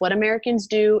schooled. It's what Americans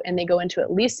do. And they go into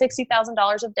at least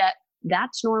 $60,000 of debt.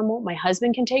 That's normal. My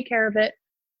husband can take care of it.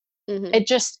 It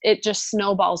just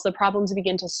snowballs. The problems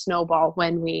begin to snowball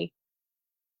when we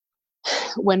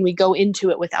go into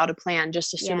it without a plan,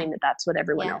 just assuming that that's what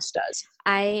everyone else does.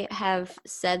 I have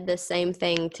said the same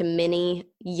thing to many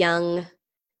young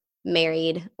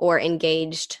married or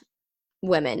engaged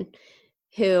women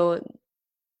who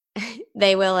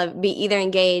they will be either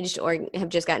engaged or have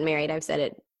just gotten married. I've said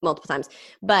it multiple times,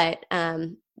 but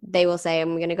they will say,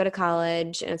 I'm going to go to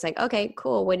college. And it's like, okay,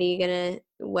 cool.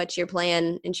 What's your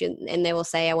plan? And they will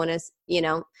say, I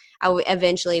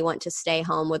eventually want to stay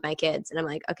home with my kids. And I'm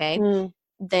like, okay,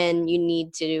 then you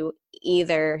need to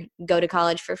either go to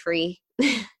college for free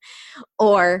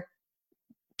or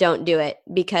don't do it,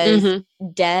 because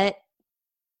debt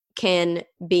can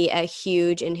be a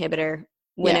huge inhibitor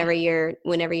whenever you're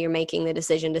making the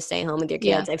decision to stay home with your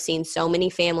kids. I've seen so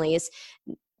many families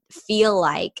feel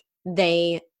like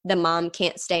the mom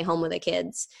can't stay home with the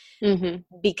kids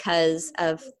because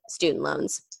of student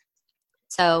loans.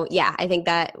 So yeah, I think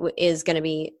that is going to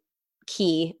be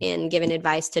key in giving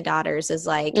advice to daughters, is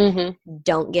like,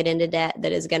 don't get into debt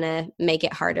that is going to make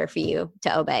it harder for you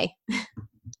to obey.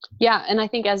 Yeah. And I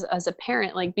think as a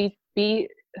parent, like be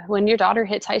when your daughter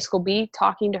hits high school, be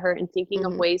talking to her and thinking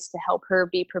of ways to help her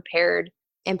be prepared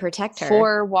and protect her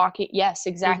for walking. Yes,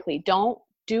 exactly. Do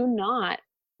not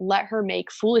let her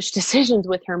make foolish decisions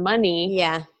with her money.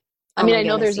 Yeah. I mean, I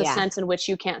know there's a sense in which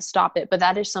you can't stop it, but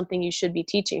that is something you should be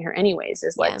teaching her anyways,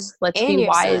 is let's be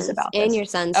wise about this. And your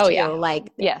sons too. Yeah.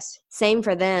 Like, yes. Same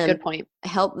for them. Good point.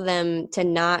 Help them to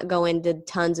not go into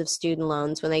tons of student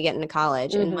loans when they get into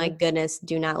college. And my goodness,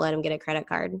 do not let them get a credit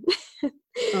card.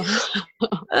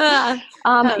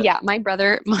 Yeah, my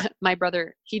brother,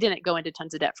 he didn't go into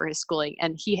tons of debt for his schooling,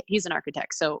 and he's an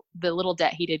architect, so the little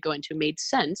debt he did go into made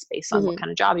sense based on what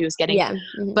kind of job he was getting.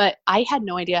 But I had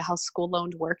no idea how school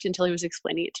loans worked until he was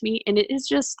explaining it to me, and it is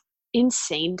just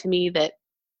insane to me that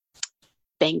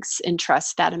banks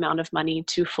entrust that amount of money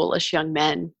to foolish young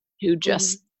men who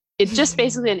just it just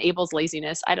basically enables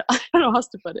laziness. I don't know how else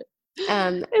to put it.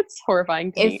 It's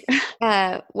horrifying to me.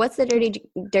 What's the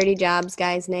dirty jobs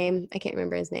guy's name? I can't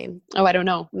remember his name. Oh, I don't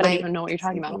know. I don't even know what you're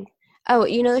talking about. Oh,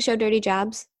 you know the show Dirty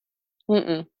Jobs?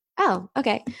 Mm-mm. Oh,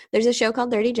 okay. There's a show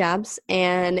called Dirty Jobs,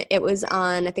 and it was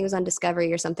on, I think it was on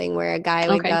Discovery or something, where a guy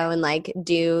would go and like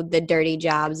do the dirty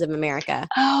jobs of America.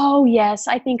 Oh, yes.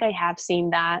 I think I have seen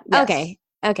that. Yes.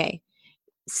 Okay.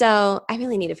 So I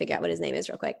really need to figure out what his name is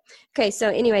real quick. Okay. So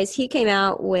anyways, he came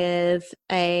out with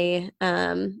he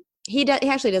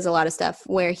actually does a lot of stuff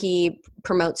where he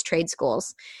promotes trade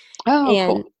schools. Oh,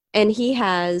 and cool. and he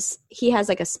has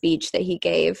like a speech that he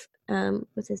gave.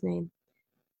 What's his name?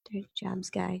 Dirty Jobs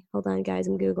guy. Hold on, guys.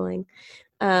 I'm Googling.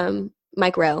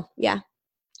 Mike Rowe. Yeah.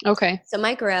 Okay. So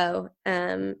Mike Rowe,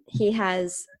 he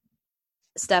has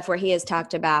stuff where he has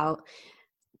talked about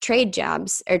trade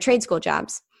jobs or trade school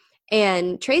jobs.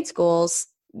 And trade schools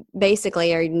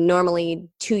basically are normally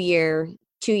 2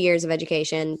 years of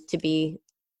education to be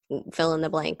fill in the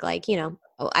blank. Like, you know,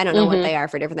 I don't know what they are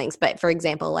for different things, but for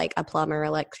example, like a plumber,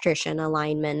 electrician, a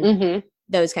lineman,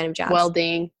 those kind of jobs.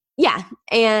 Welding. Yeah.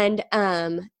 And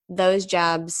those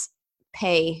jobs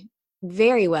pay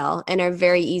very well and are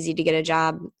very easy to get a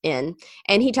job in.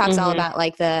 And he talks all about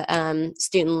like the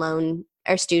student loan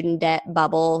or student debt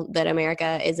bubble that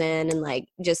America is in, and like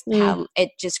just how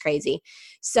it's just crazy.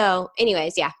 So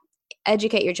anyways, yeah,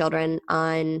 educate your children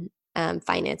on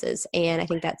finances. And I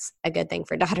think that's a good thing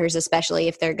for daughters, especially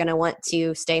if they're going to want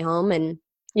to stay home and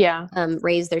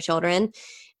raise their children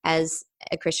as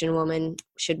a Christian woman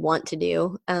should want to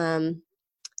do.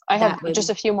 I have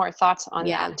just a few more thoughts on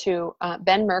that too.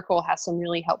 Ben Merkel has some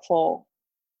really helpful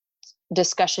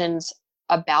discussions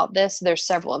about this. There's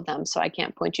several of them, so I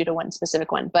can't point you to one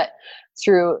specific one, but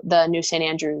through the New St.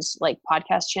 Andrews like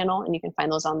podcast channel, and you can find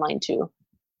those online too.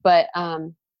 But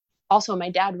also my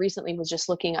dad recently was just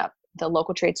looking up the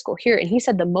local trade school here, and he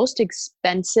said the most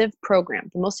expensive program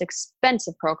was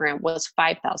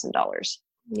 $5,000.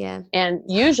 Yeah. And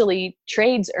usually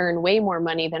trades earn way more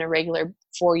money than a regular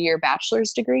 4-year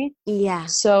bachelor's degree. Yeah.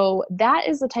 So that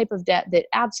is the type of debt that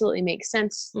absolutely makes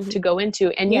sense to go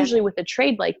into. And usually with a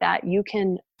trade like that,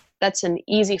 that's an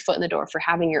easy foot in the door for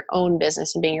having your own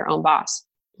business and being your own boss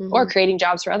or creating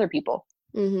jobs for other people.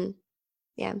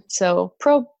 Yeah. So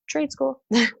pro trade school.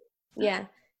 Yeah.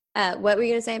 What were you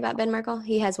going to say about Ben Merkel?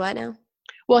 He has what now?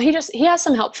 Well, he has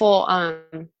some helpful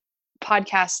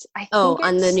podcast.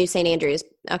 On the New St. Andrews.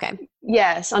 Okay.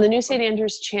 Yes, on the New St.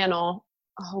 Andrews channel.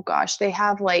 Oh gosh, they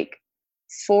have like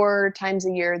 4 times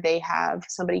a year they have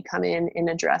somebody come in and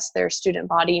address their student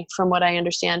body, from what I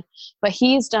understand. But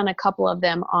he's done a couple of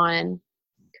them on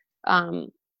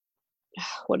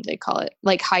what do they call it?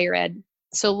 Like higher ed.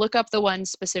 So look up the one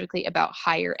specifically about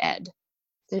higher ed.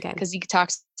 Okay. Because he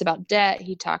talks about debt,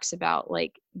 he talks about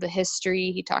like the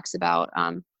history, he talks about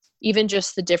even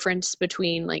just the difference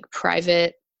between like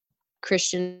private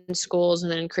Christian schools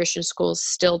and then Christian schools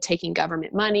still taking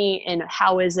government money, and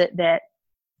how is it that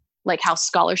like how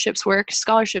scholarships work.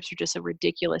 Scholarships are just a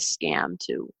ridiculous scam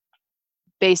to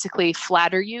basically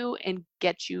flatter you and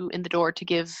get you in the door to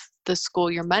give the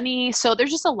school your money. So there's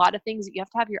just a lot of things that you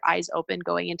have to have your eyes open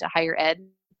going into higher ed.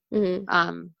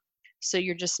 So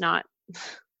you're just not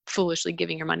foolishly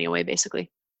giving your money away,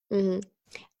 basically.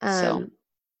 So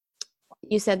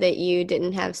you said that you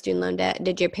didn't have student loan debt.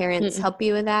 Did your parents help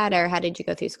you with that, or how did you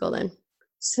go through school then?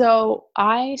 So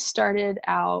I started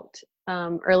out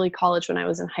early college when I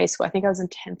was in high school. I think I was in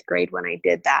 10th grade when I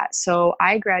did that. So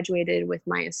I graduated with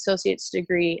my associate's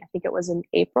degree, I think it was in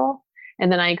April.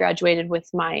 And then I graduated with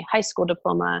my high school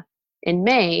diploma in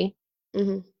May.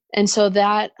 And so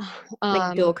that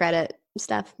like dual credit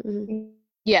stuff.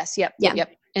 Yes. Yep.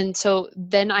 And so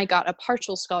then I got a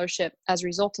partial scholarship as a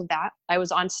result of that. I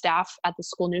was on staff at the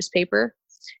school newspaper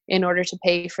in order to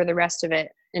pay for the rest of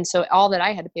it. And so all that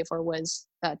I had to pay for was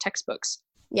textbooks.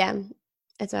 Yeah.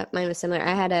 That's what mine was similar.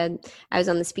 I was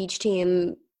on the speech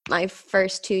team my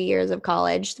first 2 years of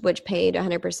college, which paid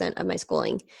 100% of my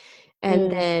schooling. And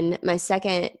then so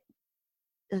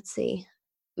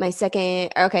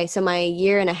my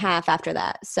year and a half after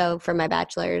that. So for my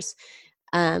bachelor's,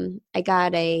 I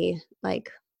got a like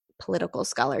political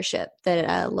scholarship that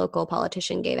a local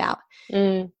politician gave out.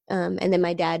 And then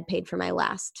my dad paid for my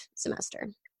last semester.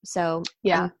 So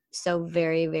yeah, I'm so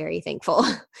very, very thankful.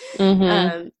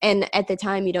 And at the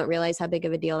time you don't realize how big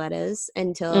of a deal that is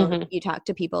until you talk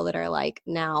to people that are like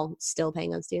now still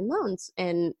paying on student loans.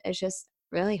 And it's just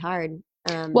really hard.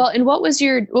 Well, and what was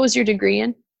your degree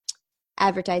in?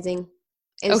 Advertising.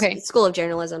 It was School of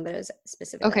Journalism, but it was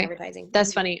specifically advertising.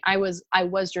 That's funny. I was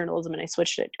journalism and I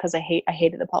switched it because I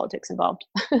hated the politics involved.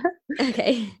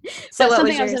 Okay. So but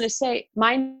something I was going to say,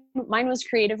 mine was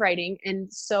creative writing.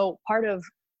 And so part of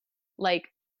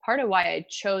why I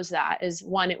chose that is,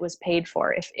 one, it was paid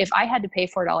for. If I had to pay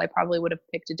for it all, I probably would have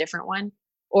picked a different one.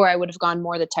 or I would have gone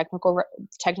more the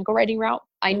technical writing route.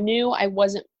 I knew I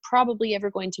wasn't probably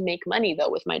ever going to make money though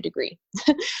with my degree.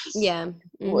 Yeah.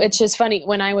 Mm-hmm. Which is funny.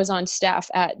 When I was on staff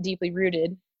at Deeply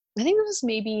Rooted, I think it was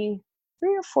maybe 3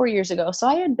 or 4 years ago. So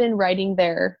I had been writing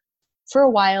there for a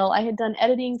while. I had done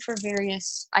writing for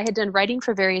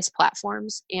various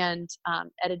platforms and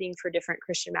editing for different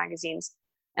Christian magazines.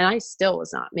 And I still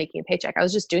was not making a paycheck. I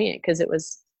was just doing it because it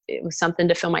was something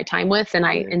to fill my time with. And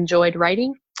I enjoyed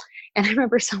writing. And I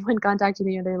remember someone contacted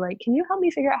me and they're like, can you help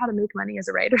me figure out how to make money as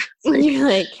a writer? Like, you're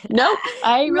like, nope,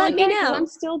 I really me can't. know. I'm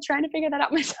still trying to figure that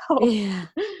out myself. Yeah.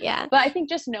 Yeah. But I think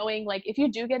just knowing, like, if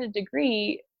you do get a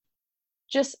degree,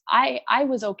 I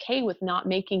was okay with not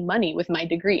making money with my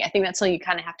degree. I think that's something you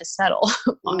kind of have to settle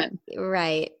on.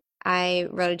 Right. I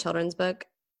wrote a children's book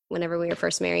whenever we were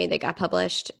first married that got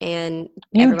published, and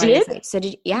you everybody did? was like, so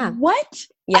did you? Yeah. What?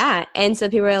 Yeah. And so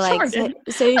people were like, Jordan.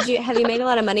 so have you made a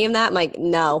lot of money in that? I'm like,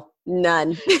 no,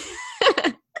 none.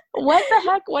 What the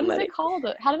heck? What is it called?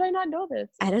 How did I not know this?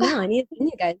 I don't know. I need to send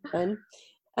you guys one.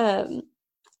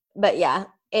 But yeah,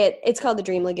 it's called The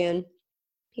Dream Lagoon.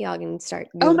 Y'all can start.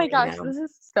 Oh my gosh, this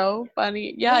is so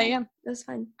funny. Yeah, I am. It was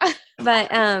fun.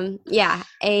 But yeah,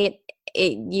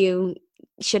 you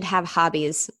should have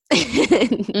hobbies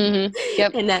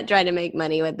Yep. and not try to make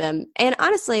money with them. And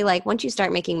honestly, like once you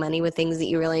start making money with things that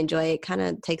you really enjoy, it kind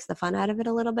of takes the fun out of it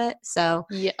a little bit. So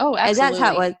yeah, oh,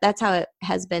 absolutely. That's how it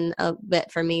has been a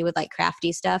bit for me with like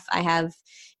crafty stuff. I have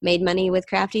made money with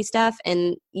crafty stuff,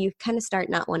 and you kind of start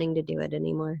not wanting to do it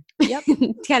anymore. Yep.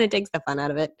 It kind of takes the fun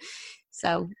out of it.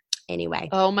 So anyway.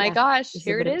 Oh my gosh,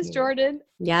 here it is, Jordan.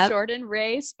 Yeah. Jordan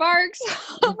Ray Sparks.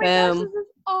 Oh my gosh, this is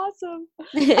awesome.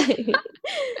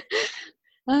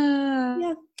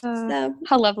 Yeah. So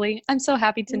how lovely. I'm so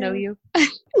happy to know you.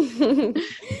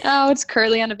 Oh, it's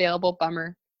currently unavailable.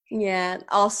 Bummer. Yeah,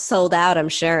 all sold out, I'm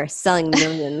sure. Selling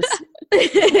millions.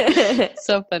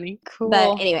 So funny. Cool.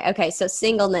 But anyway, okay, so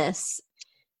singleness.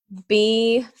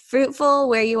 Be fruitful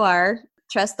where you are.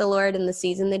 Trust the Lord in the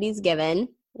season that he's given.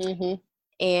 Mm-hmm.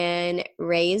 And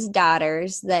raise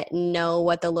daughters that know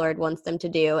what the Lord wants them to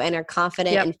do and are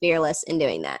confident and fearless in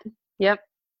doing that. Yep.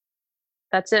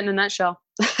 That's it in a nutshell.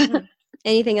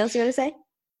 Anything else you want to say?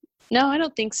 No, I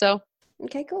don't think so.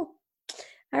 Okay, cool.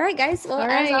 All right, guys. Well,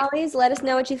 as always, let us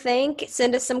know what you think.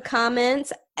 Send us some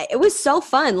comments. It was so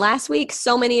fun. Last week,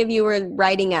 so many of you were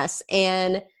writing us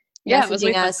and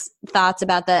messaging us thoughts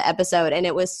about the episode, and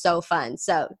it was so fun.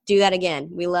 So do that again.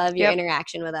 We love your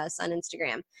interaction with us on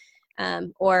Instagram.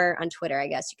 Or on Twitter, I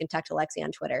guess. You can talk to Lexi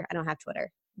on Twitter. I don't have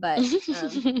Twitter. But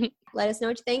let us know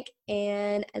what you think.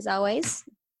 And as always,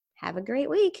 have a great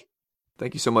week.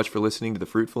 Thank you so much for listening to the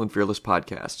Fruitful and Fearless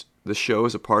podcast. This show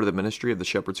is a part of the ministry of the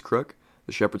Shepherd's Crook.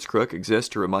 The Shepherd's Crook exists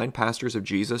to remind pastors of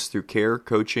Jesus through care,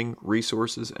 coaching,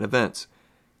 resources, and events.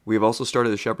 We have also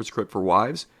started the Shepherd's Crook for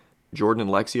wives. Jordan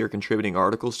and Lexi are contributing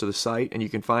articles to the site, and you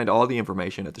can find all the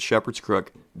information at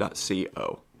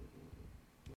theshepherdscrook.co.